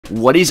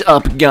What is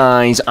up,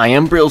 guys? I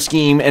am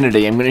Brillscheme, and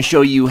today I'm going to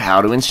show you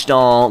how to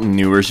install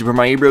newer Super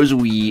Mario Bros.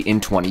 Wii in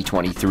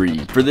 2023.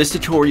 For this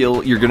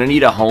tutorial, you're going to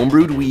need a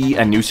homebrewed Wii,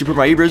 a new Super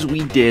Mario Bros.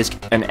 Wii disc,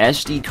 an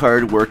SD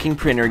card, working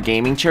printer,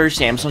 gaming chair,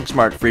 Samsung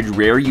smart fridge,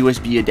 rare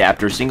USB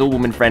adapter, single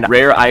woman friend,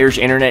 rare Irish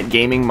internet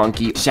gaming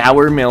monkey,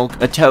 sour milk,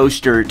 a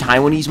toaster,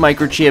 Taiwanese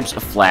microchips,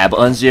 a flab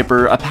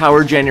unzipper, a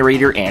power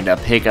generator, and a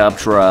pickup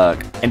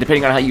truck. And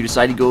depending on how you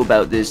decide to go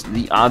about this,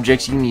 the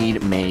objects you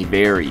need may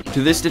vary.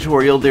 To this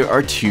tutorial, there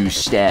are two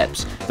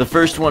steps. The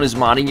first one is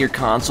modding your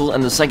console,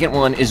 and the second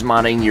one is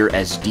modding your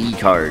SD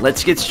card.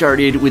 Let's get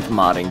started with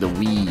modding the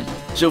Wii.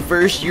 So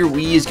first, your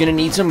Wii is going to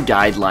need some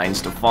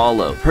guidelines to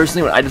follow.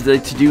 Personally, what I'd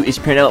like to do is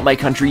print out my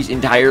country's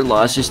entire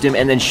law system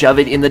and then shove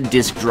it in the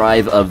disk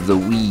drive of the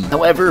Wii.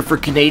 However, for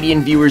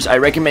Canadian viewers, I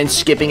recommend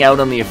skipping out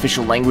on the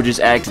Official Languages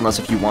Act unless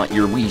if you want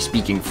your Wii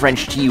speaking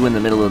French to you in the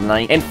middle of the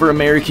night. And for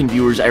American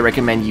viewers, I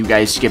recommend you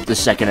guys skip the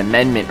Second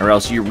Amendment, or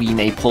else your Wii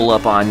may pull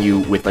up on you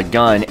with a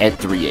gun at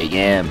 3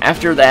 a.m.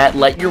 After that,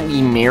 let your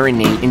Wii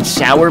marinate in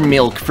sour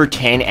milk for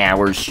 10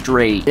 hours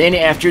straight. Then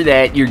after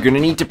that, you're going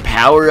to need to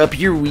power up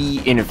your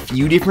Wii in a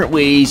few different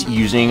ways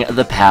using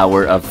the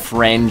power of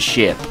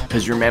friendship.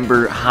 Because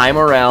remember, high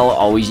morale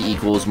always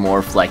equals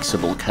more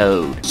flexible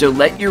code. So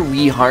let your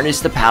Wii harness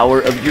the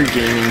power of your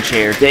gaming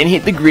chair, then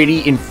hit the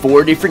griddy in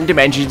 4 different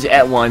dimensions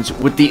at once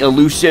with the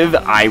elusive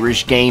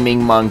Irish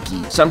gaming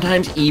monkey.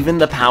 Sometimes even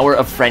the power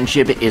of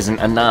friendship isn't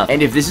enough,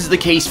 and if this is the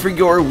case for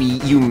your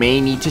Wii, you may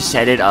need to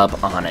set it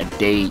up on a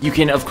date. You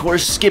can of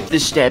course skip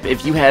this step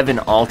if you have an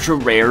ultra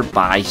rare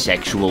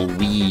bisexual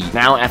Wii.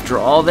 Now after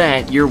all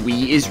that, your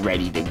Wii is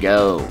ready to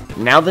go.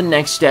 Now the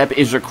next step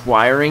is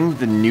acquiring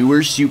the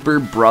newer Super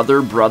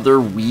Brother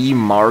Wii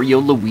Mario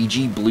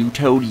Luigi Blue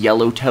Toad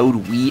Yellow Toad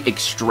Wii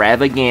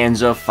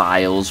Extravaganza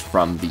files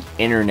from the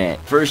internet.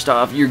 First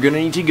off, you're gonna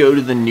need to go to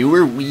the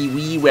newer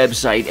Wii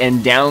website and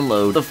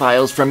download the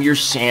files from your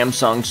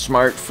Samsung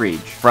smart fridge.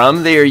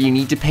 From there, you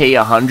need to pay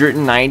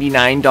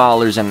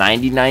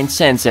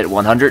 $199.99 at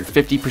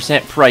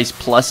 150% price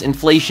plus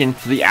inflation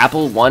for the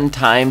Apple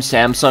one-time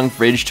Samsung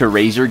fridge to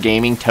Razer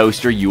gaming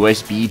toaster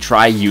USB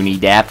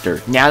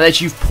tri-unidapter. Now that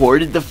you've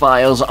ported the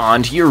files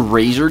onto your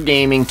Razer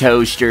gaming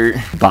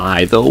toaster,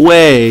 by the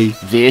way,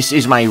 this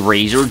is my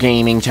Razer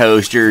gaming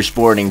toaster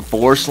sporting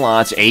 4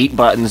 slots, 8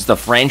 buttons, the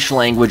French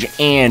language,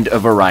 and a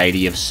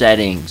variety of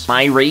settings.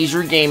 My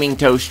Razer gaming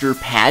toaster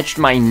patched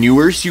my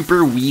newer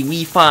Super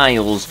Wii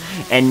files,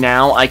 and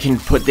now I can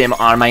put them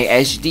on my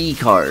SD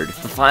card.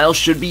 The files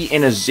should be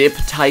in a zip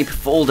type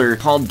folder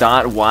called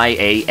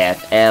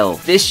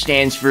 .yafl. This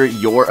stands for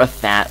You're a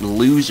Fat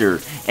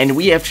Loser, and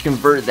we have to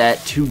convert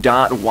that to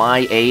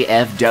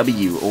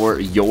 .yafw, or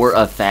You're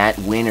a Fat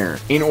Winner.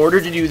 In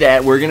order to do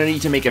that, we're gonna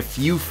need to make a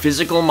few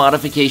physical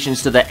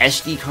modifications to the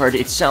SD card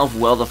itself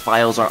while the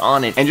files are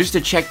on it, and just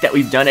to check that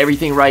we've done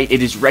everything right,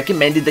 it is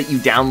recommended that you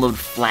download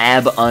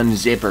Flab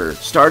Unzipper,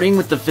 starting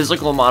with the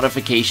physical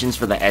modifications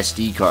for the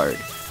SD card.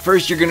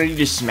 First, you're going to need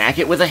to smack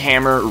it with a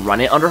hammer,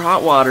 run it under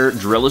hot water,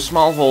 drill a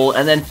small hole,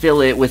 and then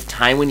fill it with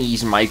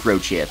Taiwanese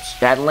microchips.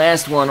 That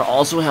last one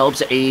also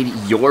helps aid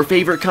your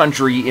favorite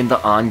country in the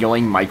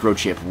ongoing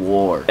microchip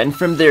war. Then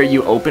from there,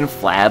 you open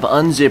Flab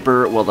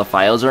Unzipper while the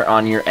files are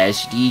on your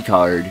SD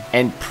card,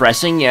 and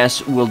pressing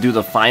yes will do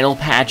the final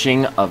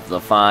patching of the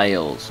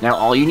files. Now,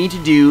 all you need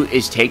to do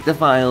is take the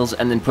files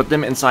and then put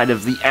them inside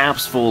of the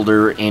apps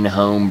folder in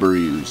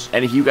Homebrews.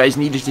 And if you guys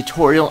need a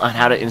tutorial on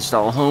how to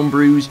install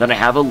Homebrews, then I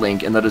have a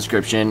link in the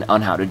description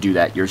on how to do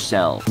that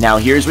yourself. Now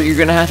here's what you're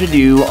gonna have to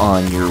do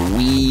on your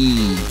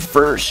Wii.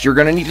 First, you're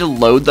gonna need to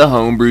load the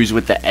Homebrews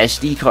with the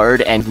SD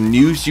card and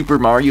new Super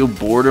Mario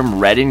Boredom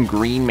Red and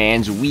Green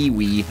Man's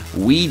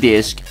Wii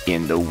disc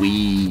in the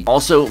Wii.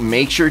 Also,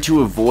 make sure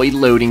to avoid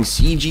loading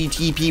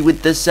CGTP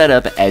with the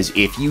setup, as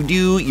if you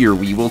do, your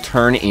Wii will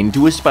turn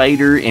into a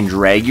spider and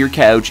drag your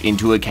couch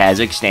into a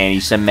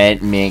Kazakhstani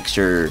cement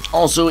mixer.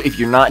 Also, if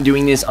you're not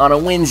doing this on a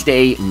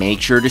Wednesday, make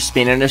sure to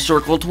spin in a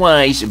circle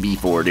twice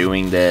before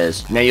doing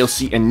this. Now you'll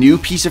see a new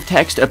piece of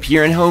text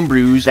appear in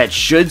Homebrews that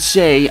should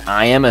say,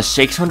 I am a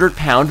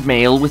 600-pound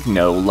male with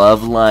no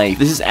love life.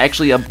 This is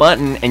actually a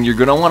button, and you're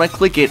gonna want to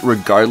click it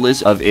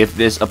regardless of if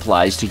this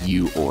applies to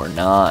you or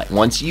not.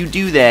 Once you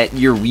do that,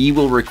 your Wii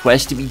will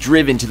request to be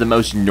driven to the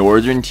most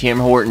northern Tim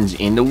Hortons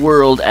in the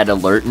world at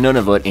Alert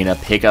Nunavut in a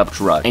pickup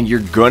truck, and you're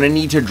gonna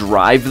need to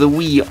drive the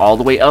Wii all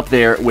the way up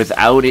there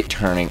without it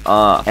turning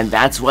off. And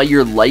that's why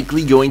you're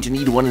likely going to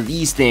need one of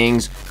these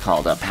things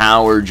called a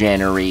power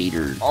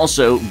generator.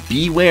 Also,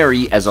 be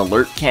wary, as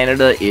Alert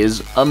Canada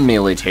is a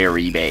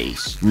military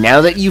base. Now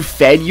that you've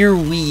fed your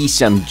Wii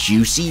some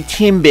juicy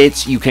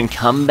Timbits, you can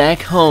come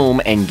back home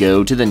and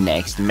go to the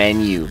next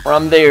menu.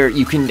 From there,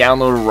 you can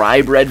download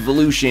Rye Bread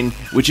Volution,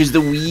 which is the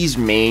Wii's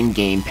main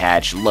game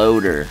patch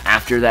loader.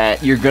 After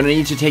that, you're gonna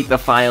need to take the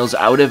files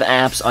out of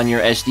apps on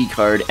your SD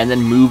card and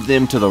then move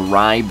them to the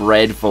Rye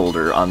Bread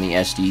folder on the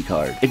SD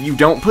card. If you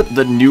don't put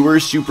the newer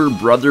Super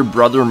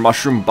Brother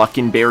Mushroom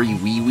Buckenberry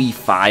Wii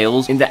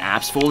files in the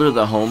apps folder of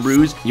the Homebrew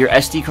brews, your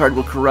SD card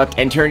will corrupt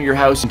and turn your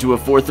house into a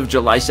 4th of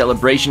July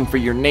celebration for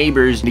your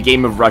neighbors and a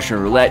game of Russian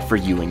roulette for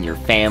you and your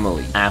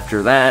family.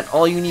 After that,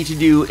 all you need to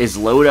do is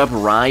load up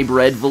Rye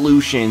Bread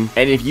Volution,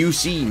 and if you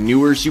see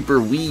Newer Super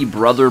Wii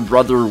Brother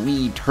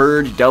Wii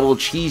Turd Double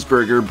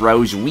Cheeseburger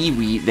Bros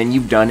Wee, then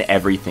you've done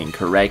everything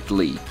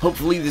correctly.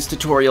 Hopefully this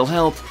tutorial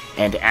helped,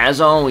 and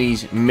as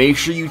always, make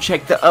sure you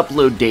check the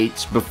upload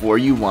dates before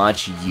you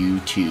watch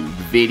YouTube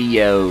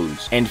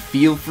videos. And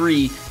feel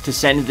free to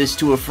send this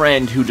to a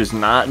friend who does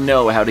not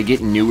know how to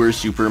get Newer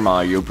Super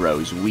Mario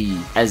Bros.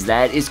 Wii, as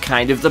that is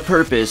kind of the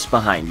purpose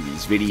behind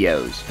these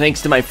videos.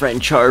 Thanks to my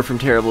friend Char from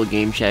Terrible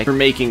Game Check for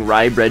making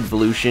Rye Bread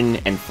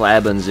Volution and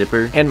Flab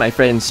Unzipper, and my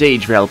friend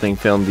Sage for helping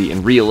film the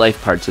in real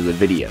life parts of the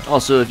video.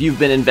 Also, if you've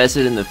been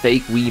invested in the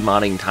fake Wii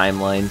modding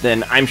timeline,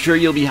 then I'm sure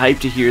you'll be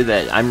hyped to hear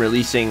that I'm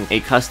releasing a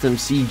custom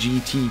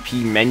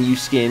CGTP menu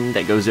skin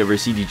that goes over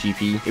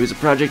CGGP. It was a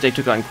project I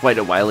took on quite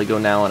a while ago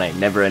now, and I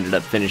never ended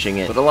up finishing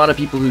it, but a lot of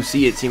people who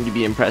see it seem to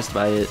be impressed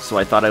by it, so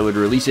I thought I would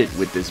release it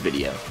with this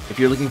video. If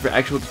you're looking for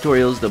actual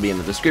tutorials, they'll be in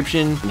the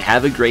description, and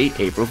have a great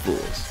April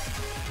Fools.